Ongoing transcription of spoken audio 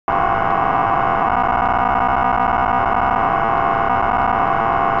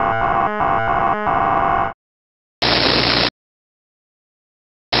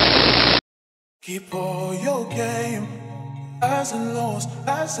lows,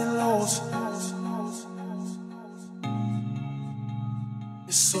 highs and lows.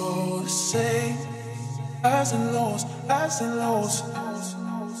 It's all the same. Highs and lows, highs and lows.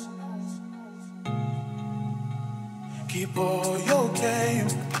 Keep all your game.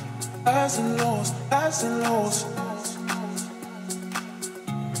 Highs and lows, highs and lows.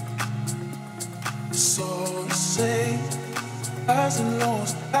 It's all the same. Highs and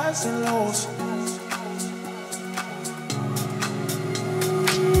lows, highs and lows.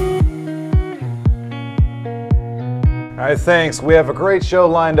 All right, thanks. We have a great show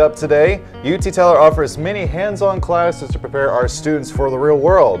lined up today. UT Tyler offers many hands-on classes to prepare our students for the real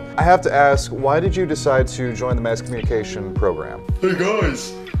world. I have to ask, why did you decide to join the mass communication program? Hey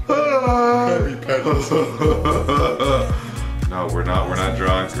guys! No, we're not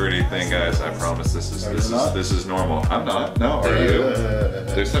drunk or anything, guys. I promise this is normal. I'm not. No, are you?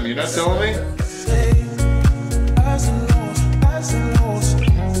 There's something you're not telling me? Highs and lows, highs and lows.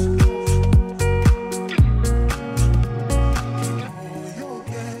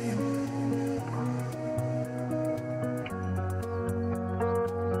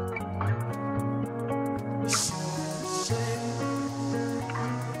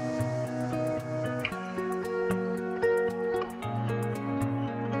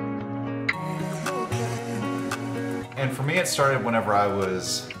 And for me, it started whenever I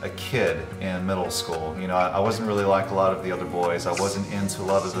was a kid in middle school. You know, I wasn't really like a lot of the other boys. I wasn't into a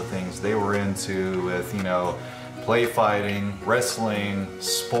lot of the things they were into with, you know, play fighting, wrestling,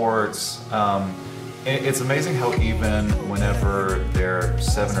 sports. It's amazing how even whenever they're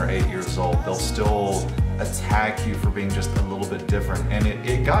 7 or 8 years old, they'll still attack you for being just a little bit different. And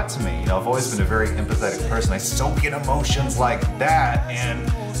it got to me. You know, I've always been a very empathetic person. I still get emotions like that. And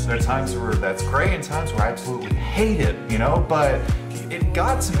there are times where that's great and times where I absolutely hate it, you know? But it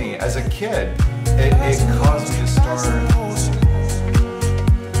got to me as a kid. It caused me to start...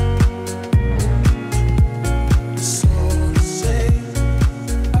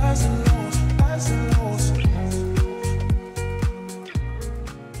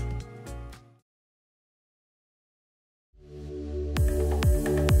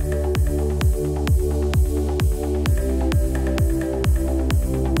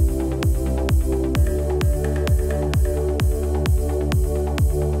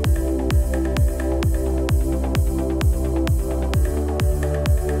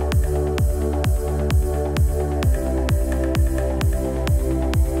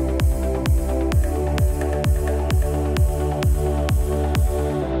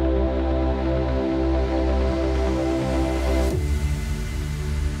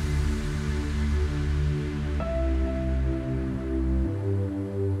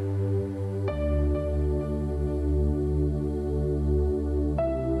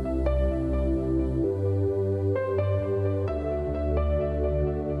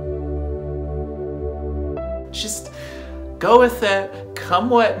 Just go with it, come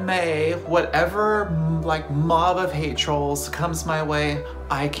what may, whatever like mob of hate trolls comes my way,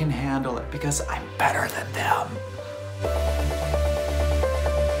 I can handle it because I'm better than them.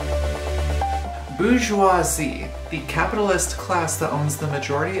 Bourgeoisie, the capitalist class that owns the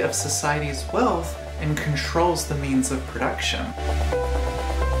majority of society's wealth and controls the means of production.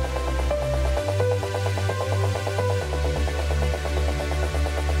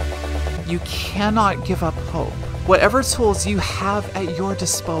 You cannot give up hope. Whatever tools you have at your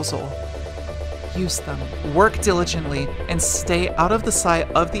disposal, use them. Work diligently and stay out of the sight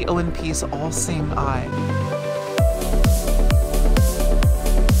of the ONP's all-seeing eye.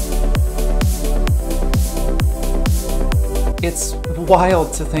 It's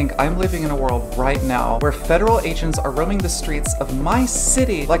wild to think I'm living in a world right now where federal agents are roaming the streets of my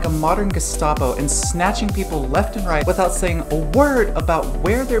city like a modern Gestapo and snatching people left and right without saying a word about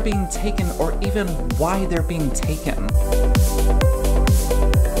where they're being taken or even why they're being taken.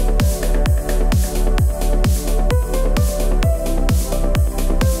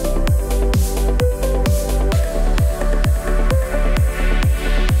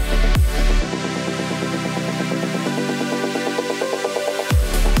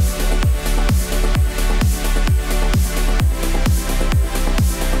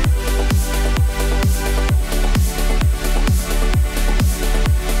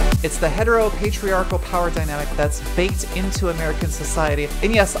 It's the hetero-patriarchal power dynamic that's baked into American society.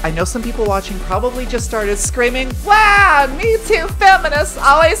 And yes, I know some people watching probably just started screaming, "Wow, Me Too feminists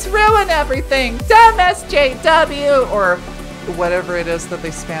always ruin everything! Dumb SJW!" or whatever it is that they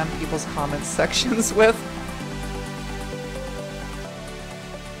spam people's comment sections with.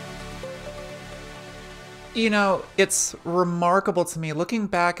 You know, it's remarkable to me looking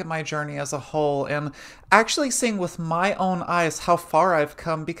back at my journey as a whole and actually seeing with my own eyes how far I've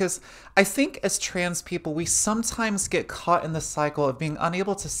come, because I think as trans people, we sometimes get caught in the cycle of being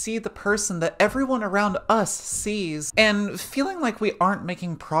unable to see the person that everyone around us sees and feeling like we aren't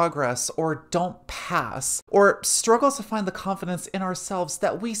making progress or don't pass or struggle to find the confidence in ourselves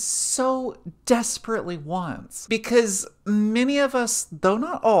that we so desperately want. Because many of us, though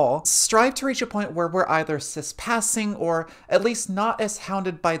not all, strive to reach a point where we're either cis-passing or at least not as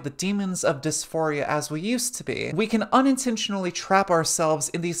hounded by the demons of dysphoria as we used to be. We can unintentionally trap ourselves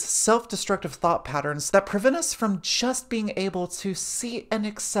in these self-destructive thought patterns that prevent us from just being able to see and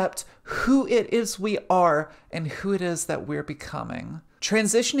accept who it is we are and who it is that we're becoming.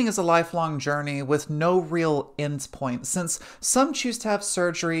 Transitioning is a lifelong journey with no real end point, since some choose to have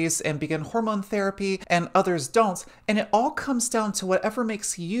surgeries and begin hormone therapy and others don't, and it all comes down to whatever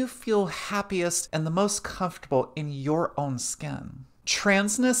makes you feel happiest and the most comfortable in your own skin.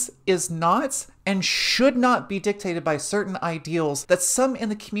 Transness is not and should not be dictated by certain ideals that some in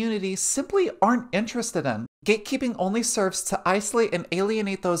the community simply aren't interested in. Gatekeeping only serves to isolate and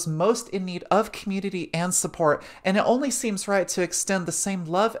alienate those most in need of community and support, and it only seems right to extend the same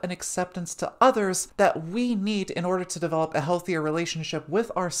love and acceptance to others that we need in order to develop a healthier relationship with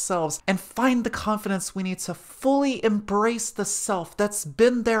ourselves and find the confidence we need to fully embrace the self that's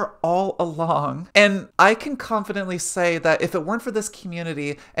been there all along. And I can confidently say that if it weren't for this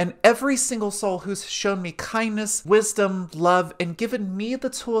community and every single soul who's shown me kindness, wisdom, love, and given me the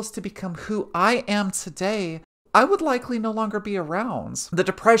tools to become who I am today, I would likely no longer be around. The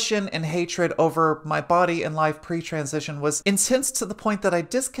depression and hatred over my body and life pre-transition was intense to the point that I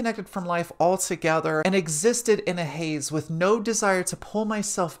disconnected from life altogether and existed in a haze with no desire to pull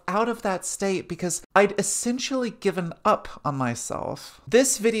myself out of that state because I'd essentially given up on myself.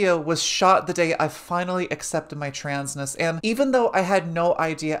 This video was shot the day I finally accepted my transness, and even though I had no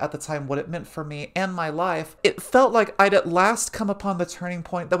idea at the time what it meant for me and my life, it felt like I'd at last come upon the turning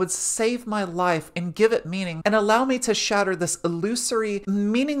point that would save my life and give it meaning and allow me to shatter this illusory,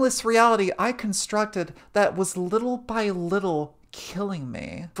 meaningless reality I constructed that was little by little killing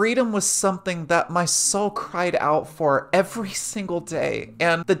me. Freedom was something that my soul cried out for every single day,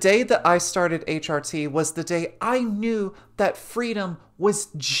 and the day that I started HRT was the day I knew that freedom was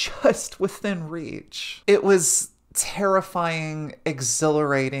just within reach. It was terrifying,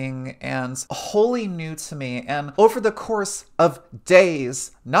 exhilarating, and wholly new to me, and over the course of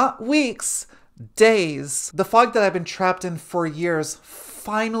days, not weeks, days, the fog that I've been trapped in for years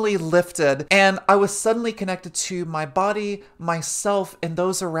finally lifted, and I was suddenly connected to my body, myself, and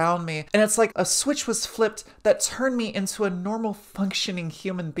those around me. And it's like a switch was flipped that turned me into a normal functioning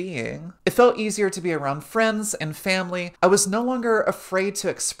human being. It felt easier to be around friends and family. I was no longer afraid to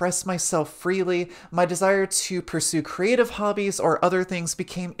express myself freely. My desire to pursue creative hobbies or other things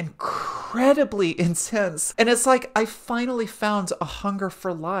became incredibly intense. And it's like I finally found a hunger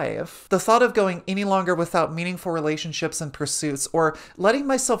for life. The thought of going any longer without meaningful relationships and pursuits, or letting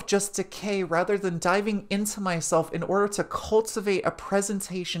myself just decay rather than diving into myself in order to cultivate a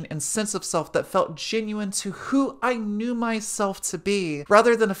presentation and sense of self that felt genuine to who I knew myself to be,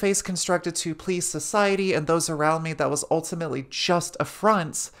 rather than a face constructed to please society and those around me that was ultimately just a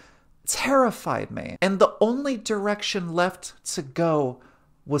front, terrified me. And the only direction left to go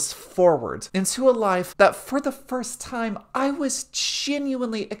was forward into a life that for the first time I was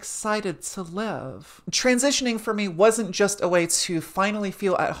genuinely excited to live. Transitioning for me wasn't just a way to finally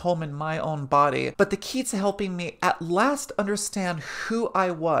feel at home in my own body, but the key to helping me at last understand who I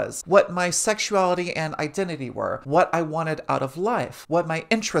was, what my sexuality and identity were, what I wanted out of life, what my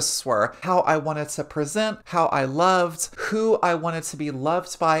interests were, how I wanted to present, how I loved, who I wanted to be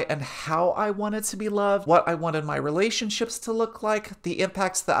loved by, and how I wanted to be loved, what I wanted my relationships to look like, the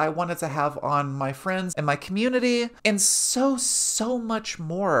impact that I wanted to have on my friends and my community, and so much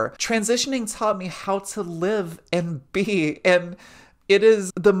more. Transitioning taught me how to live and be, and it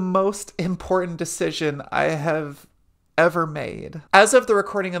is the most important decision I have ever made. As of the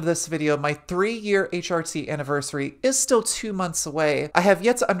recording of this video, my 3-year HRT anniversary is still 2 months away. I have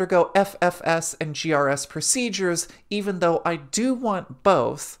yet to undergo FFS and GRS procedures, even though I do want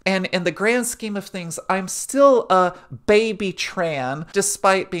both. And in the grand scheme of things, I'm still a baby tran,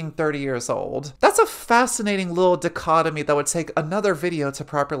 despite being 30 years old. That's a fascinating little dichotomy that would take another video to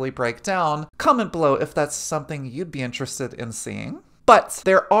properly break down. Comment below if that's something you'd be interested in seeing. But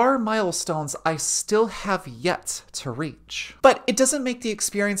there are milestones I still have yet to reach. But it doesn't make the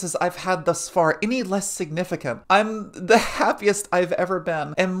experiences I've had thus far any less significant. I'm the happiest I've ever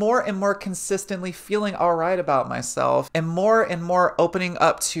been, and more consistently feeling alright about myself, and more opening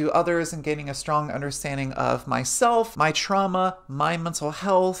up to others and gaining a strong understanding of myself, my trauma, my mental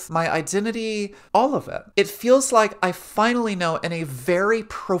health, my identity, all of it. It feels like I finally know in a very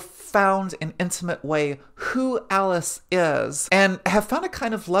profound and intimate way who Alice is, and have found a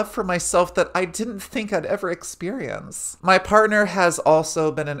kind of love for myself that I didn't think I'd ever experience. My partner has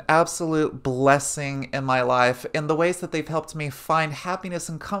also been an absolute blessing in my life in the ways that they've helped me find happiness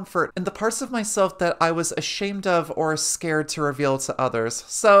and comfort in the parts of myself that I was ashamed of or scared to reveal to others.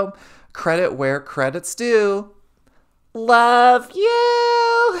 So, credit where credit's due. Love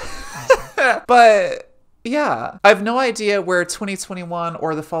you! But yeah, I have no idea where 2021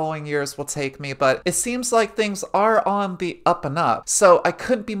 or the following years will take me, but it seems like things are on the up and up. So I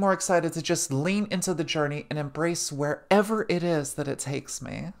couldn't be more excited to just lean into the journey and embrace wherever it is that it takes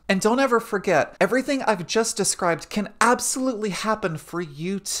me. And don't ever forget, everything I've just described can absolutely happen for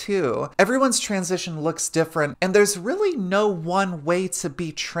you too. Everyone's transition looks different, and there's really no one way to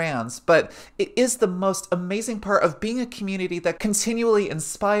be trans, but it is the most amazing part of being a community that continually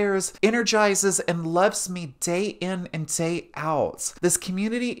inspires, energizes, and loves me day in and day out. This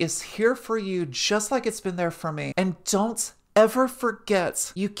community is here for you just like it's been there for me. And don't ever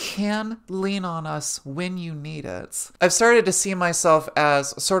forget, you can lean on us when you need it. I've started to see myself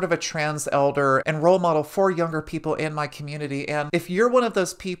as sort of a trans elder and role model for younger people in my community. And if you're one of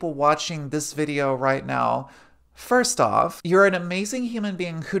those people watching this video right now, first off, you're an amazing human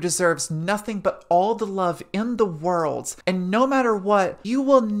being who deserves nothing but all the love in the world. And no matter what, you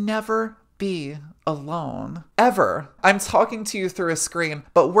will never be alone. Ever. I'm talking to you through a screen,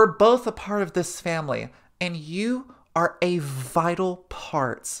 but we're both a part of this family, and you are a vital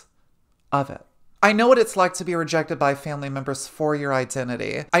part of it. I know what it's like to be rejected by family members for your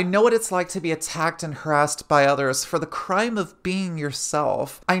identity. I know what it's like to be attacked and harassed by others for the crime of being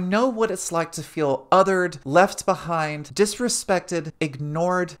yourself. I know what it's like to feel othered, left behind, disrespected,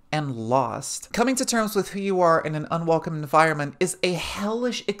 ignored, and lost. Coming to terms with who you are in an unwelcome environment is a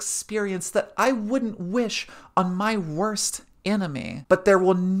hellish experience that I wouldn't wish on my worst enemy. But there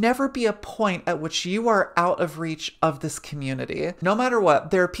will never be a point at which you are out of reach of this community. No matter what,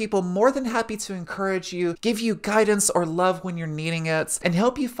 there are people more than happy to encourage you, give you guidance or love when you're needing it, and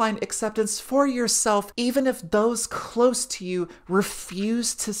help you find acceptance for yourself, even if those close to you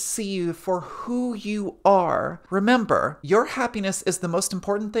refuse to see you for who you are. Remember, your happiness is the most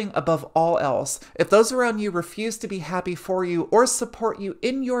important thing above all else. If those around you refuse to be happy for you or support you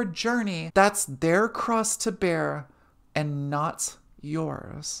in your journey, that's their cross to bear, and not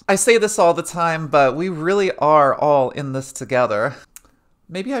yours. I say this all the time, but we really are all in this together.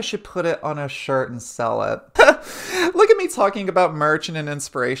 Maybe I should put it on a shirt and sell it. Look at me talking about merch in an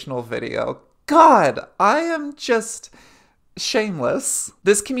inspirational video. God, I am just shameless.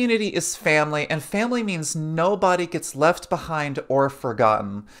 This community is family, and family means nobody gets left behind or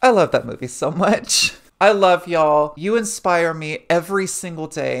forgotten. I love that movie so much. I love y'all. You inspire me every single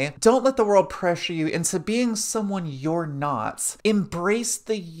day. Don't let the world pressure you into being someone you're not. Embrace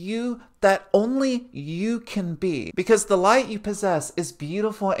the you that only you can be, because the light you possess is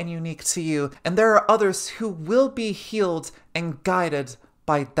beautiful and unique to you, and there are others who will be healed and guided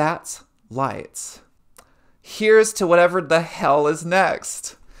by that light. Here's to whatever the hell is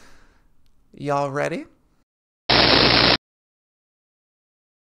next. Y'all ready?